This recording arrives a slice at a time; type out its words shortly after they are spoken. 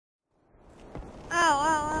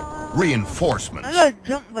Reinforcements. I got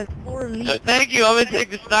jumped by 4 leaves. Thank you, I'm gonna take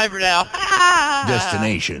the sniper now.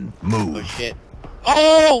 Destination. Move. Oh shit.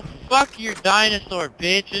 Oh, fuck your dinosaur,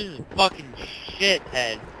 bitch. This is fucking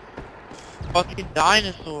shithead. Fucking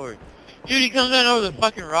dinosaur. Dude, he comes in over the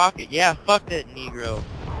fucking rocket. Yeah, fuck that Negro.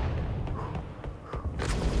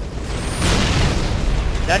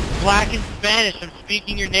 That's black in Spanish. I'm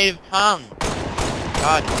speaking your native tongue.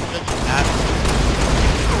 God, you're such an asshole.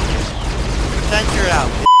 Censor it out,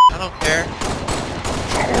 bitch. I don't care.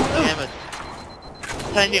 Damn it.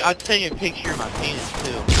 I'll send you a picture of my penis,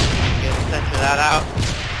 too. You gonna censor that out?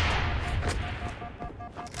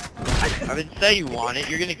 I didn't say you want it.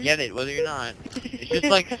 You're gonna get it, whether you're not. It's just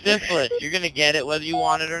like syphilis. You're gonna get it, whether you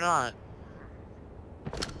want it or not.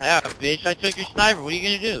 Yeah, bitch, I took your sniper. What are you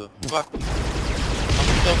gonna do? Fuck. I'm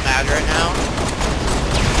so mad right now.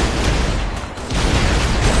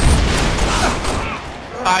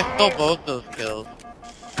 I stole both those kills.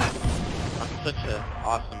 I'm such a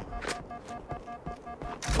awesome.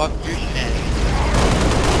 Fuck your shenanigans.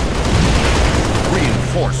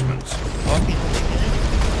 Reinforcements. Fucking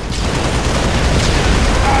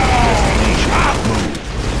Destination. Move.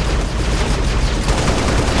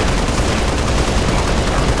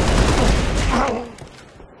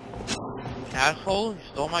 asshole, you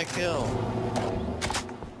stole my kill.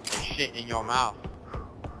 There's shit in your mouth.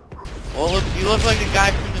 Well, look, you look like the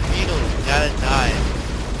guy from the Beatles. The guy that died.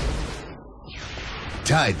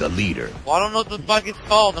 Tied the leader. Well, I don't know what the fuck it's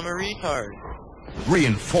called. I'm a retard.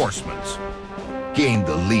 Reinforcements. Gained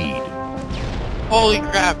the lead. Holy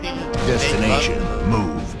crap, he just... Destination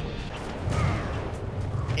moved.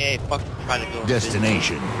 Hey, fucking try to go.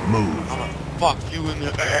 Destination moved. I'm gonna fuck you in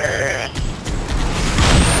the ass.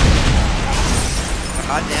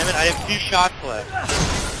 God damn it, I have 2 shots left.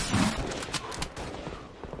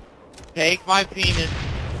 Take my penis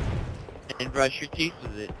and brush your teeth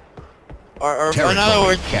with it. Or in other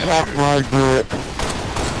words, suck my dick.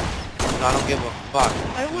 I don't give a fuck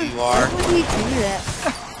who you are. Why would he do that?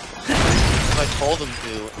 I told him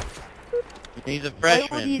to. He's a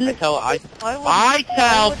freshman. I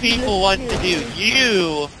tell people what to do.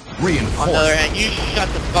 You, on the other hand, you shut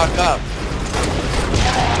the fuck up.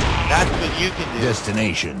 That's what you can do.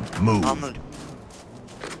 Destination move.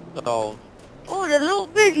 So, Oh, that little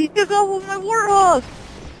bitch, he took off with my warthog.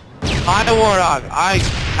 my warthog. I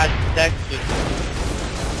had sex with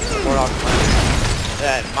warthog.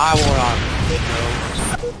 That my warthog.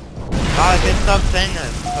 God, I stop saying that.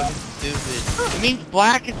 It's fucking stupid. It means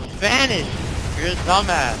black in Spanish. You're a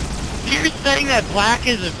dumbass. So you're saying that black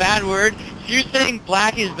is a bad word? So you're saying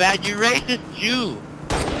black is bad? You racist Jew.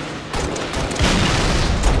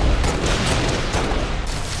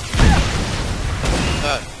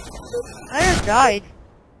 I just died.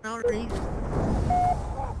 No reason.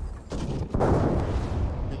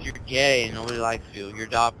 Because you're gay and nobody likes you. You're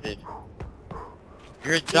adopted.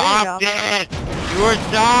 You're adopted! You're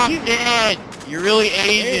adopted! You're really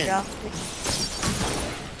Asian.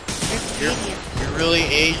 You're really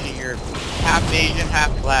Asian. You're half Asian,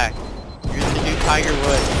 half black. You're the new Tiger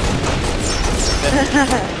Woods.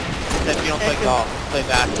 Except you don't play golf. You play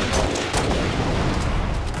basketball.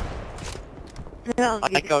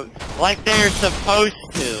 Like they're supposed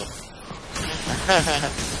to.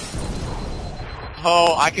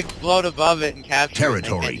 Oh, I could float above it and capture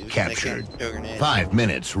Territory captured. 5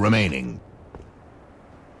 minutes remaining.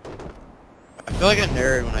 I feel like a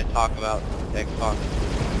nerd when I talk about Xbox.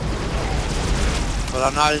 But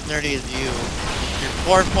I'm not as nerdy as you. You're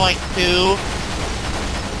 4.2.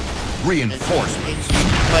 Reinforcements. You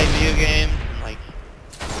play video games and like...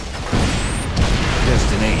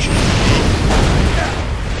 Destination.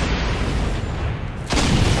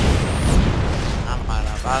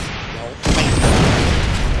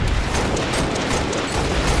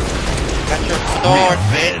 Got your sword,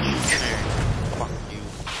 bitch. Fuck you.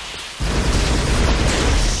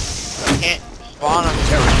 I can't spawn on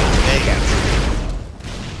territory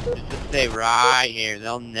captured. Just stay right here.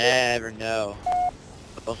 They'll never know.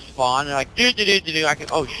 They'll spawn. They're like, do. I can.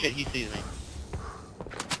 Oh shit, he sees me.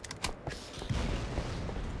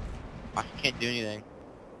 I can't do anything.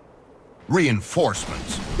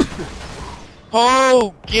 Reinforcements.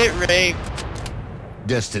 Oh, get raped.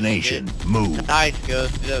 Destination move. Nice,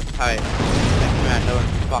 Ghost. That was tight. Next man, no one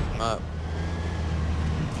can fuck him up.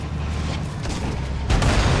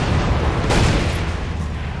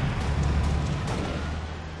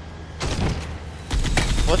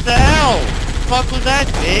 What the hell? What the fuck was that,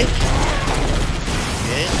 bitch?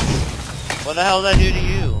 Bitch? What the hell did that do to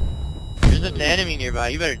you? There's an enemy nearby.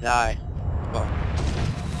 You better die. Fuck.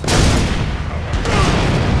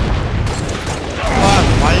 Fuck,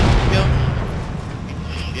 why didn't you kill me?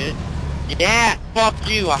 Shit. Yeah, fuck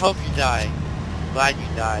you. I hope you die. Glad you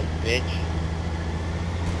died, bitch.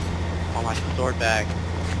 Oh, my sword bag.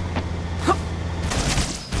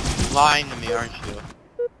 Lying to me, aren't you?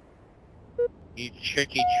 You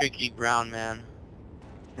tricky, tricky brown man.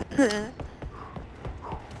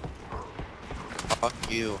 Fuck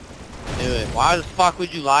you. Do it. Why the fuck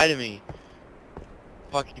would you lie to me?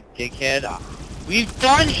 Fucking dickhead. We've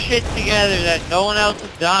done shit together that no one else has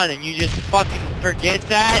done, and you just fucking forget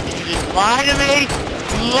that, and you just lie to me?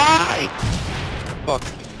 You lie! Fuck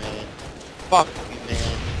you, man. Fuck you,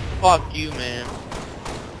 man. Fuck you, man.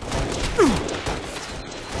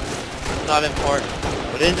 It's not important.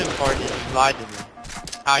 What is important is you lied to me.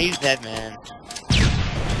 Ah, he's dead, man.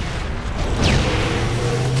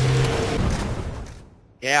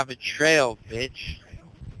 Yeah, betrayal, bitch.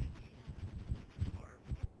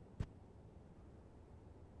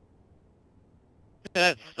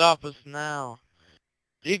 That stop us now.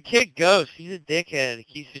 Dude, kick Ghost. He's a dickhead. He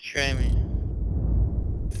keeps betraying me.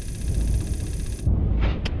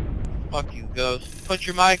 Fuck you, Ghost. Put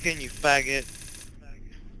your mic in, you faggot.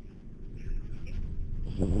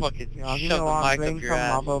 Fucking shove the mic up your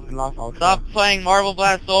ass. Stop playing Marble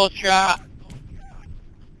Blast Ultra!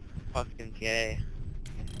 Fucking gay.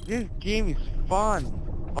 This game is fun.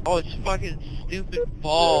 Oh, it's fucking stupid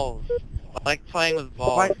balls. I like playing with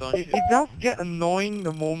balls, But don't you? it does get annoying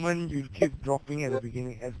the moment you keep dropping at the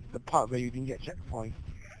beginning, at the part where you didn't get checkpoint.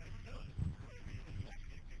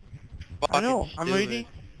 I know, I'm stupid. ready.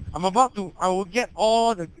 I'm about to, I will get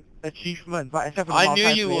all the achievements, but except for the I knew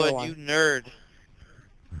you multiplayer would, one. you nerd.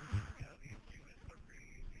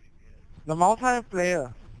 The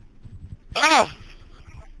multiplayer. Ah!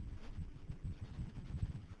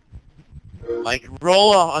 Like,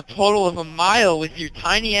 roll a total of a mile with your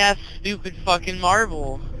tiny ass stupid fucking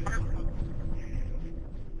marble.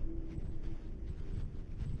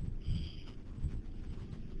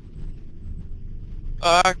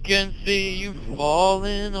 I can see you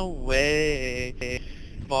falling away,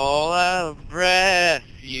 fall out of breath,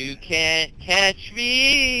 you can't catch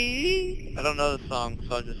me. I don't know the song,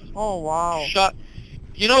 so I'll just... Oh wow. Shut...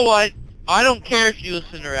 You know what? I don't care if you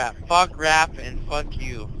listen to rap. Fuck rap and fuck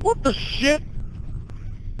you. What the shit?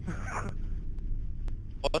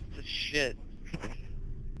 What the shit?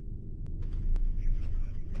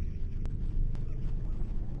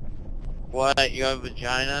 What? You have a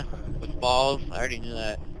vagina? With balls? I already knew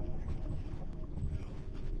that.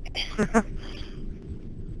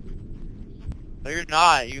 No, you're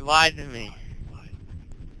not. You lied to me.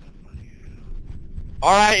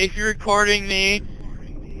 Alright, if you're recording me,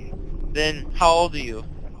 then how old are you?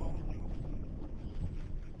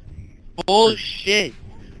 Bullshit.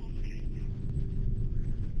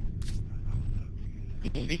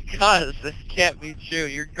 Because this can't be true.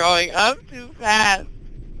 You're growing up too fast.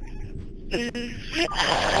 Oh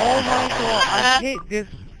my god, I hate this.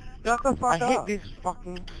 Shut the fuck I up. hate this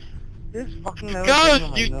fucking level.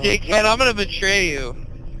 Ghost, you dickhead, I'm gonna betray you.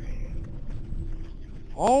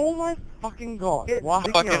 Oh my fucking god. Why?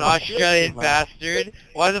 Fucking Australian bastard.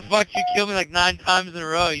 Why the fuck you kill me like 9 times in a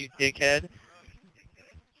row, you dickhead?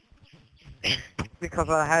 Because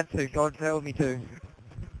I had to. God told me to.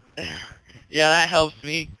 Yeah, that helps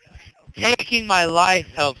me. Taking my life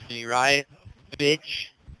helps me, right? Bitch.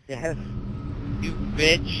 Yes. You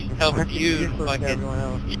bitch. Helps you fucking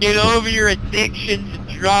Get get over your addiction to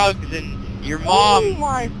drugs and your mom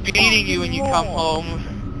beating you when you come home.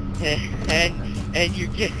 And you're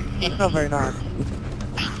getting... That's not very nice.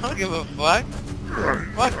 I don't give a fuck.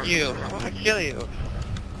 Fuck you. I'm gonna kill you.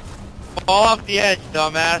 Fall off the edge,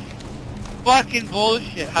 dumbass. Fucking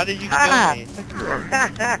bullshit. How did you kill me?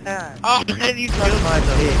 Oh, then you killed my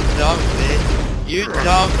bitch. Dumb bitch. You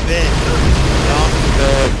dumb bitch. Dumb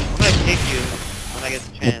bitch. I'm gonna kick you when I get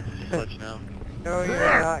the chance, just to let you know. No, you're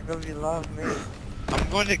not, because you love me. I'm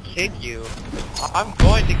going to kick you. I'm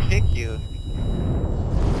going to kick you.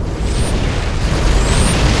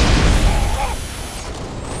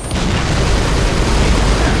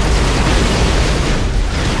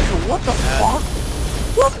 What the fuck?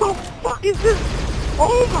 What the fuck is this?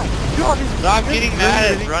 Oh my god, this Stop getting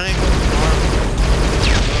mad at running with the arm.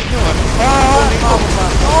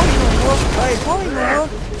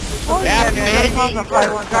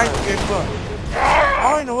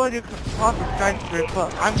 How in the world you pass a skyscraper?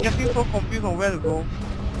 I'm getting so confused on where to go.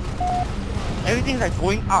 Everything's like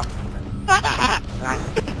going up.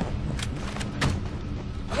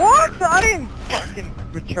 What? I didn't fucking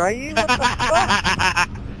betray you? What the fuck?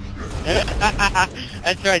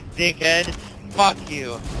 That's right, dickhead. Fuck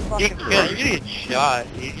you. Get killed. You're gonna get shot,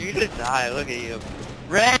 dude. You're gonna die. Look at you.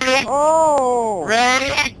 Ready? Oh!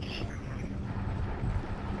 Ready?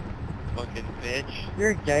 Fucking bitch.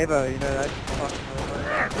 You're gay though, you know that.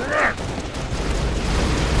 Fuck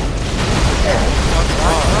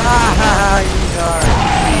Ah, you off.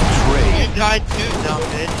 You Betrayed. died too, dumb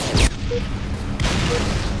bitch.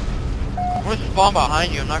 I'm gonna spawn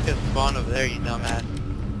behind you, I'm not gonna spawn over there, you dumbass.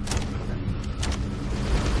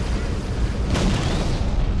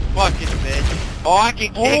 Fucking bitch. Oh, I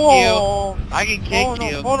can kick you. I can kick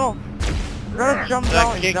you. Hold on. You gotta jump Should I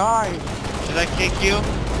down and kick- die. Should I kick you?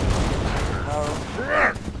 No.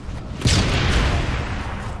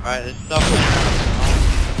 Alright, there's something.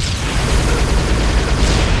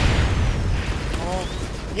 Oh.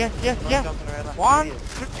 Yes.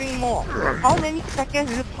 15 more. How many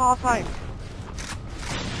seconds is it past time?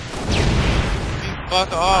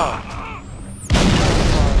 Fuck off.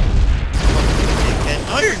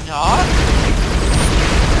 No, you're not.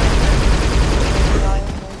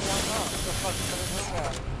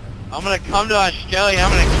 I'm gonna come to Australia.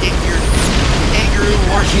 I'm gonna kick your kangaroo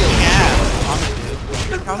worshiping ass.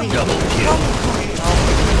 I'm gonna do. Double kill.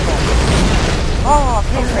 Oh,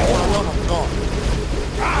 perfect.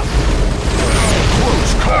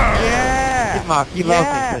 Close call. Yeah. Mark, you love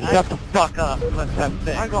me, but Yeah. shut the fuck up. Let's have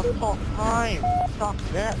sex. I got top time. Stop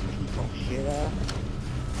that, people shit ass.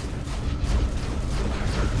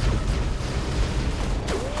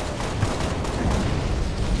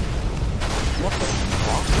 What the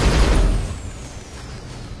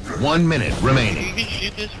fuck? 1 minute You remaining. can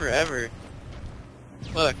shoot this forever.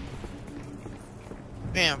 Look.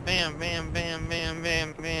 Bam, bam, bam, bam, bam,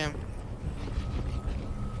 bam, bam.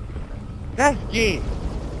 That's gay.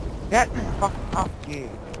 That's fucked up gay.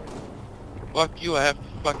 Fuck you, I have to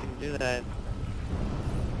fucking do that.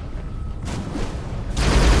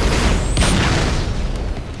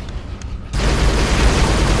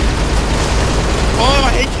 Oh,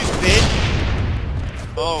 I hit you, bitch!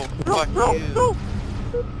 Oh, fuck you.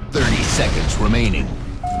 30 seconds remaining.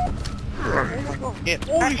 Get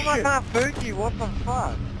Holy shit. Kind of funky, what the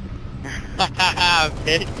fuck? Haha,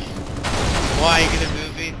 bitch. Why, you gonna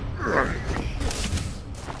move me?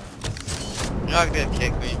 You're not gonna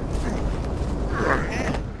kick me.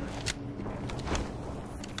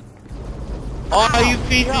 Oh, you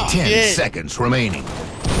piece of 10 shit! seconds remaining.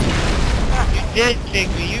 You did kick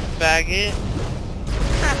me, you faggot!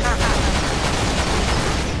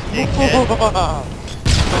 Dickhead.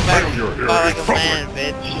 Go back and fight like a man,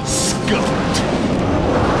 bitch. Skunked.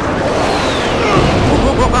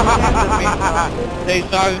 Hey,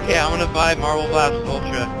 sorry, okay, I'm gonna buy Marble Blast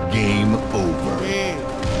Ultra. Game over.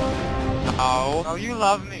 No. Oh, you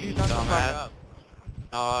love me. You dumbass.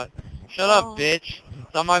 Shut up, bitch.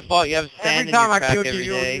 It's not my fault you have sand in your crack every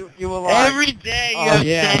day. you were like... Every day you have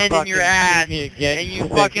sand in your ass, and you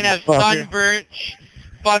fucking have sunburnt,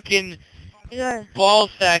 fucking Yeah. ball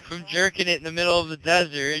sack from jerking it in the middle of the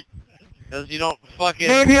desert. Because you don't fucking...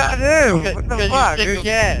 Maybe I do. What the fuck? Who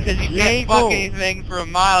cares? Because you can't fuck anything for a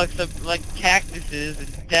mile except, like, cactuses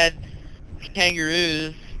and dead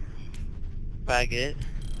kangaroos. Faggot.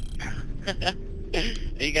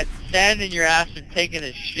 You got sand in your ass from taking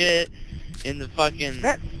a shit in the fucking...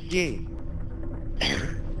 That's gay.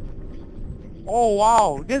 Oh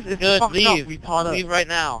wow, this is Good, fucked leave. up, retarded. Leave right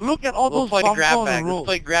now. Look at all We'll those play bumps grab on the bag. Let's road.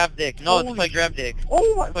 play grab dick. No, let's Holy play grab dick.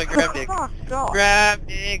 Oh my Let's play grab dick. God. Grab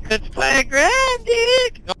dick. Let's play grab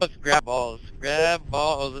dick. No, let's grab balls. Grab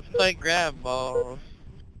balls. Let's play grab balls.